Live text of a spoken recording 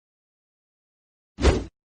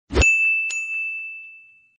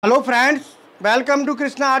Hello friends, welcome to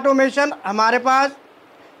Krishna automation. हमारे पास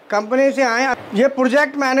company से आए, ये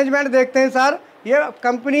प्रोजेक्ट मैनेजमेंट देखते हैं सर। ये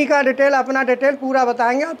कंपनी का डिटेल, अपना डिटेल पूरा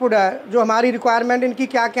बताएंगे और पूरा जो हमारी रिक्वायरमेंट इनकी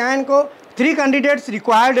क्या क्या है। इनको 3 कैंडिडेट्स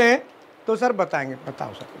रिक्वायर्ड हैं, तो सर बताएंगे।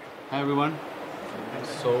 बताओ sir. Hi everyone.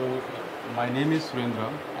 So my name is Surendra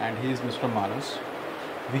and he is Mr. Manas.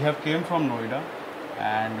 We have came from Noida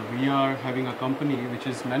and we are having a company which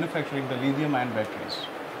is manufacturing the lithium ion batteries.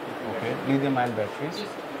 Okay, lithium ion batteries.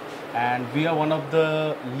 And we are one of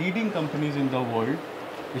the leading companies in the world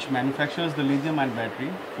which manufactures the lithium ion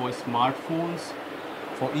battery for smartphones,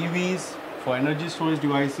 for EVs, for energy storage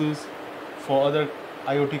devices, for other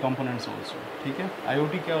IoT components also. ठीक है,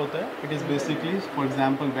 IoT क्या होता है? It is basically, for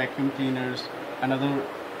example, vacuum cleaners and other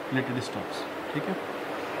related stuffs. ठीक है.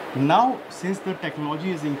 Now, since the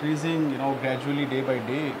technology is increasing, gradually day by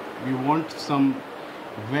day, we want some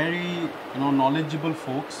very, knowledgeable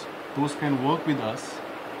folks. Those can work with us,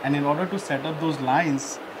 and in order to set up those lines,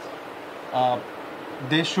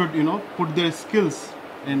 they should, put their skills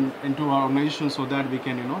into our organization so that we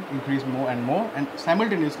can, increase more and more, and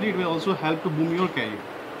simultaneously it will also help to boom your career,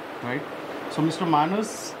 right? So Mr.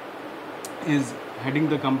 Manas is heading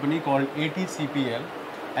the company called ATCPL,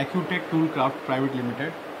 Acutech Toolcraft Private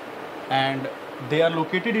Limited, and they are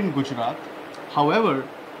located in Gujarat. However,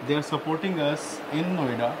 they are supporting us in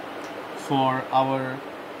Noida for our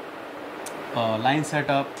line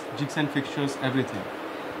setup, jigs and fixtures, everything.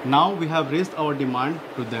 Now we have raised our demand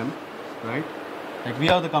to them, right? Like, we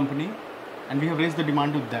are the company and we have raised the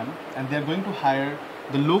demand to them, and they are going to hire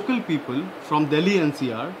the local people from Delhi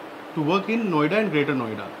NCR to work in Noida and Greater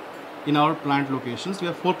Noida in our plant locations. We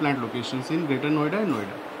have 4 plant locations in Greater Noida and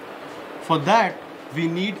Noida. For that, we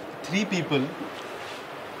need 3 people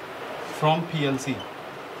from PLC.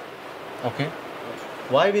 Okay.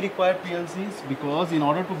 Why we require PLCs? Because in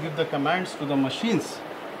order to give the commands to the machines,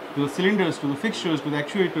 to the cylinders, to the fixtures, to the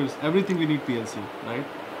actuators, everything we need PLC, right?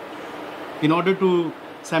 In order to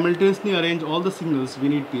simultaneously arrange all the signals, we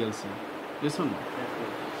need PLC. Yes or no?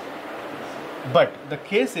 But the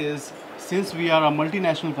case is, since we are a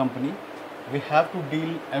multinational company, we have to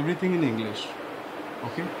deal everything in English.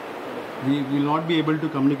 Okay? We will not be able to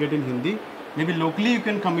communicate in Hindi. Maybe locally you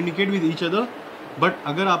can communicate with each other, but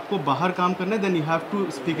अगर आपको बाहर काम करना है, then you have to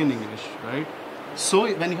speak in English, right? So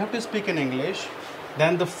when you have to speak in English,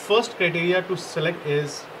 then the first criteria to select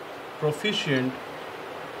is proficient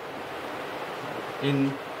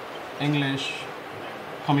in English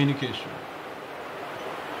communication.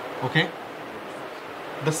 Okay?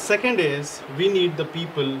 The second is, we need the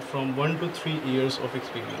people from 1 to 3 years of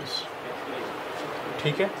experience.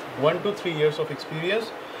 ठीक है? 1 to 3 years of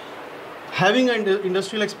experience. Having an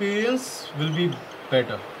industrial experience will be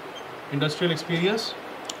better. Industrial experience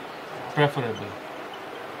preferable,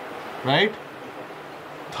 right?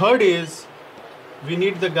 Third is, we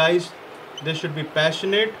need the guys, they should be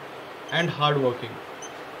passionate and hardworking.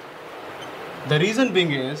 The reason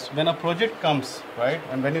being is, when a project comes, right,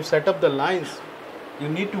 and when you set up the lines,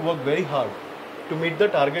 you need to work very hard to meet the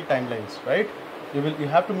target timelines, right? You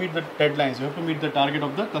have to meet the deadlines, you have to meet the target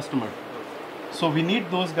of the customer. So we need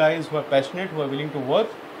those guys who are passionate, who are willing to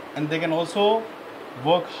work, and they can also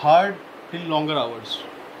work hard till longer hours.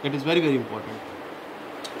 It is very, very important.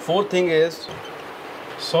 Fourth thing is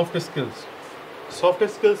soft skills. Soft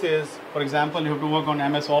skills is, for example, you have to work on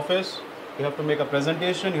MS Office, you have to make a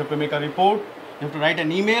presentation, you have to make a report, you have to write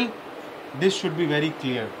an email. This should be very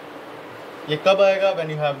clear. ये कब आएगा? When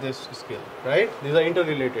you have this skill, right? These are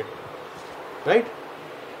interrelated, right?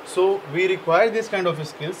 So we require this kind of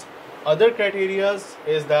skills. Other criteria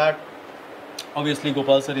is that, obviously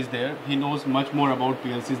Gopal sir is there. He knows much more about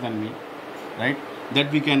PLCs than me, right?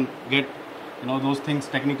 That we can get, those things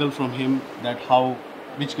technical from him, that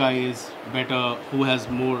which guy is better, who has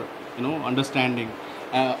more, understanding.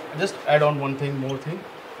 Just add on one thing, more thing,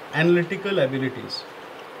 analytical abilities.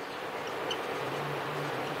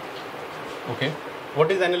 Okay, what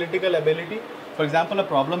is analytical ability? For example, a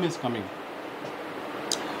problem is coming.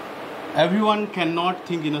 Everyone cannot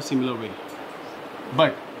think in a similar way,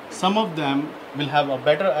 but some of them will have a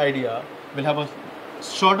better idea, will have a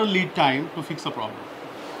shorter lead time to fix a problem,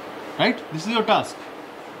 right? This is your task.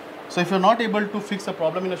 So if you're not able to fix a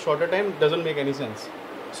problem in a shorter time, it doesn't make any sense.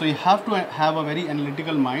 So you have to have a very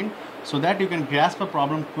analytical mind so that you can grasp a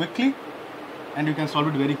problem quickly and you can solve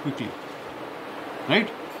it very quickly, right?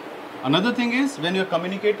 Another thing is, when you're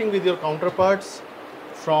communicating with your counterparts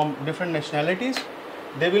from different nationalities,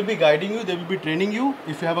 they will be guiding you, they will be training you.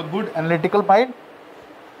 If you have a good analytical mind,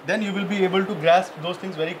 then you will be able to grasp those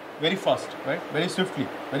things very, very fast, right? Very swiftly,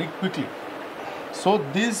 very quickly. So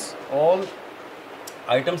these all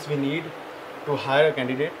items we need to hire a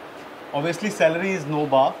candidate. Obviously, salary is no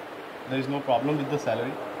bar. There is no problem with the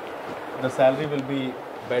salary. The salary will be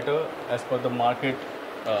better as per the market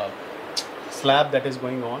slab that is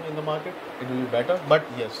going on in the market. It will be better. But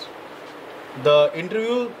yes, the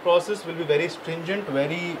interview process will be very stringent,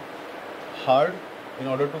 very hard in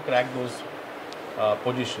order to crack those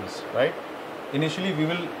positions, right? Initially, we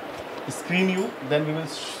will screen you, then we will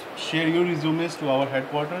share your resumes to our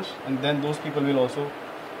headquarters, and then those people will also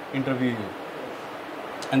interview you.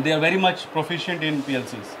 And they are very much proficient in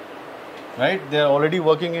PLCs, right? They are already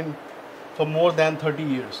working in for more than 30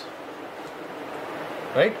 years,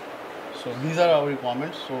 right? So these are our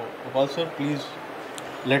requirements. So Gopal sir, please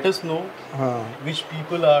let us know which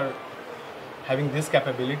people are having these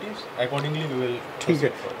capabilities. Accordingly we will ठीक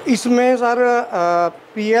है. इसमें sir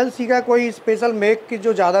PLC का कोई special make की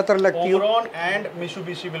जो ज़्यादातर लगती है Omron and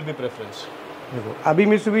Mitsubishi will be preference. देखो अभी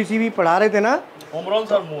Mitsubishi भी पढ़ा रहे थे ना.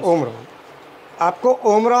 Omrons are most. Omron आपको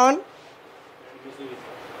Omron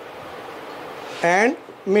and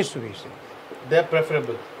Mitsubishi they are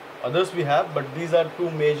preferable. Others we have, but these are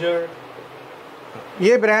two major.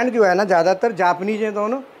 ये ब्रांड जो है ना ज़्यादातर जापानीज हैं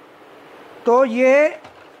दोनों. तो ये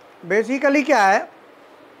बेसिकली क्या है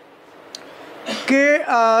कि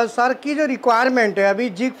सर की जो रिक्वायरमेंट है अभी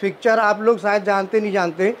जिग फिक्चर आप लोग शायद जानते नहीं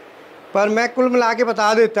जानते, पर मैं कुल मिला के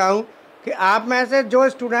बता देता हूँ कि आप में से जो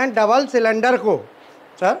स्टूडेंट डबल सिलेंडर को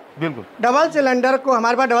सर बिल्कुल डबल सिलेंडर को,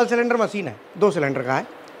 हमारे पास डबल सिलेंडर मशीन है, 2 सिलेंडर का है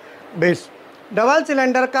बेस. डबल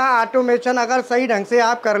सिलेंडर का ऑटोमेशन अगर सही ढंग से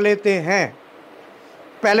आप कर लेते हैं,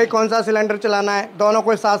 पहले कौन सा सिलेंडर चलाना है, दोनों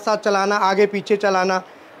को साथ साथ चलाना, आगे पीछे चलाना,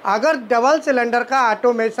 अगर डबल सिलेंडर का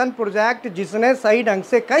ऑटोमेशन प्रोजेक्ट जिसने सही ढंग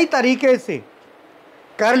से कई तरीके से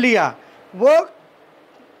कर लिया, वो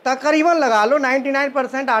तकरीबन लगा लो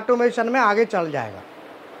 99% ऑटोमेशन में आगे चल जाएगा.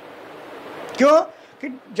 क्यों कि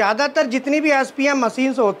ज़्यादातर जितनी भी SPM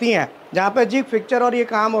मशीन्स होती हैं जहाँ पे जिग फिक्चर और ये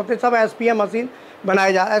काम होते हैं, सब SPM मशीन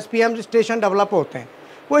बनाए SPM स्टेशन डेवलप होते हैं.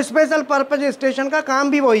 वो स्पेशल पर्पज स्टेशन का काम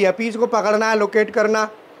भी वही है, पीस को पकड़ना है, लोकेट करना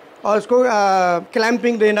और उसको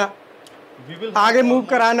क्लैंपिंग देना, आगे मूव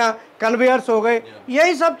कराना, कन्वेयर्स हो गए,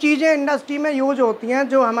 यही सब चीज़ें इंडस्ट्री में यूज होती हैं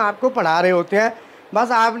जो हम आपको पढ़ा रहे होते हैं.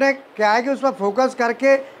 बस आपने क्या है कि उस पर फोकस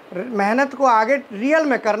करके मेहनत को आगे रियल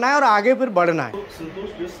में करना है और आगे फिर बढ़ना है.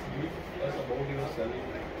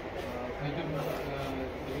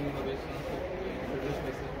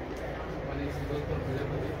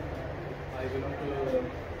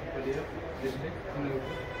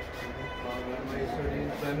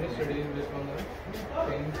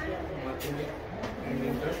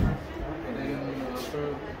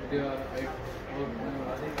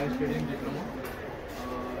 I studied diploma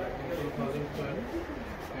in 2012,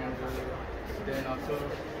 and then after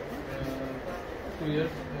 2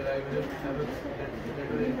 years I will have a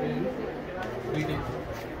letter entry in BTech.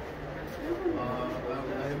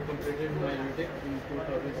 I have completed my BTech in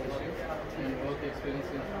 2016 and work experience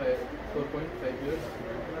in 4.5 years.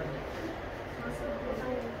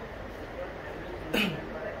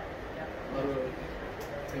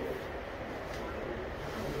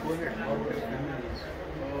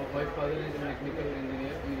 My father is a mechanical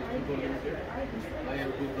engineer in Eastern Coal Limited. I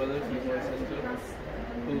have 2 brothers and 1 sister.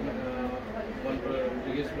 One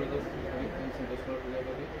biggest brother in Santoswar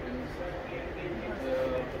Vijayapati, and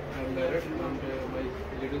I'm married, and my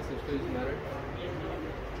little sister is married.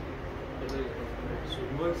 So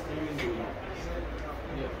you are staying in Delhi?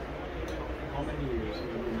 Yeah. How many years?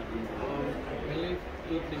 Mainly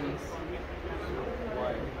 2-3 months.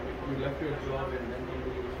 Why? You left your job and then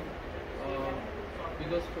you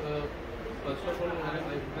because first of all I had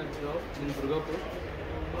a job in Durgapur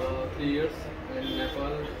 3 years, and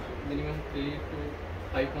Nepal minimum 3 to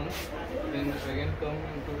 5 months, then again come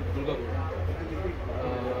into Durgapur,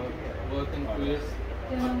 work in 2 years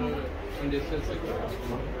after industrial sector,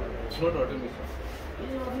 not automation.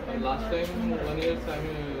 Last time 1 year I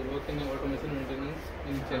worked in automation maintenance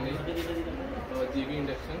in Chennai, GB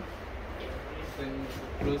induction, then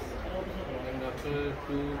close, and after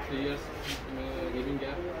 2-3 years giving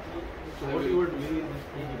gap. So what you were doing in this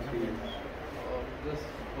experience? Just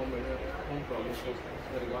home problems,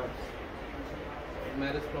 regards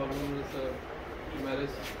marriage problems,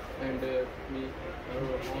 marriage and me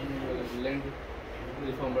on land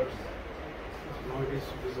reformers. Now it is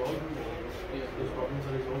resolved? Yeah. Those problems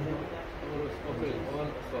are resolved now? Okay, all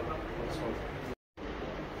solved.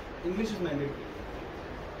 English is mandatory.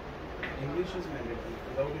 English is mandatory.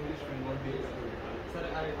 Without English, we will not be able to do it. Sir,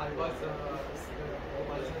 I was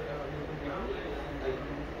watching YouTube video,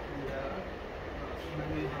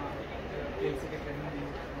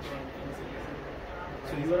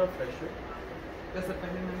 So you are a fresher? Yes sir,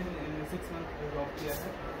 पहले मैंने 6 month job किया है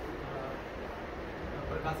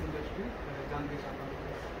प्रकाश industry जानते चाहता हूँ।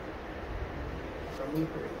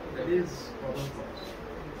 That is common cause.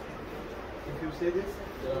 If you say this,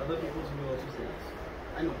 there are other people who will also say this.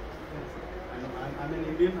 I know. I'm an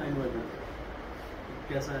Indian. I know everything.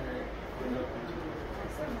 कैसा है?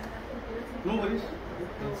 No worries.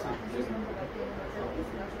 Let's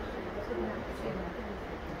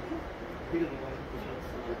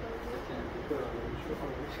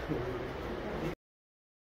see.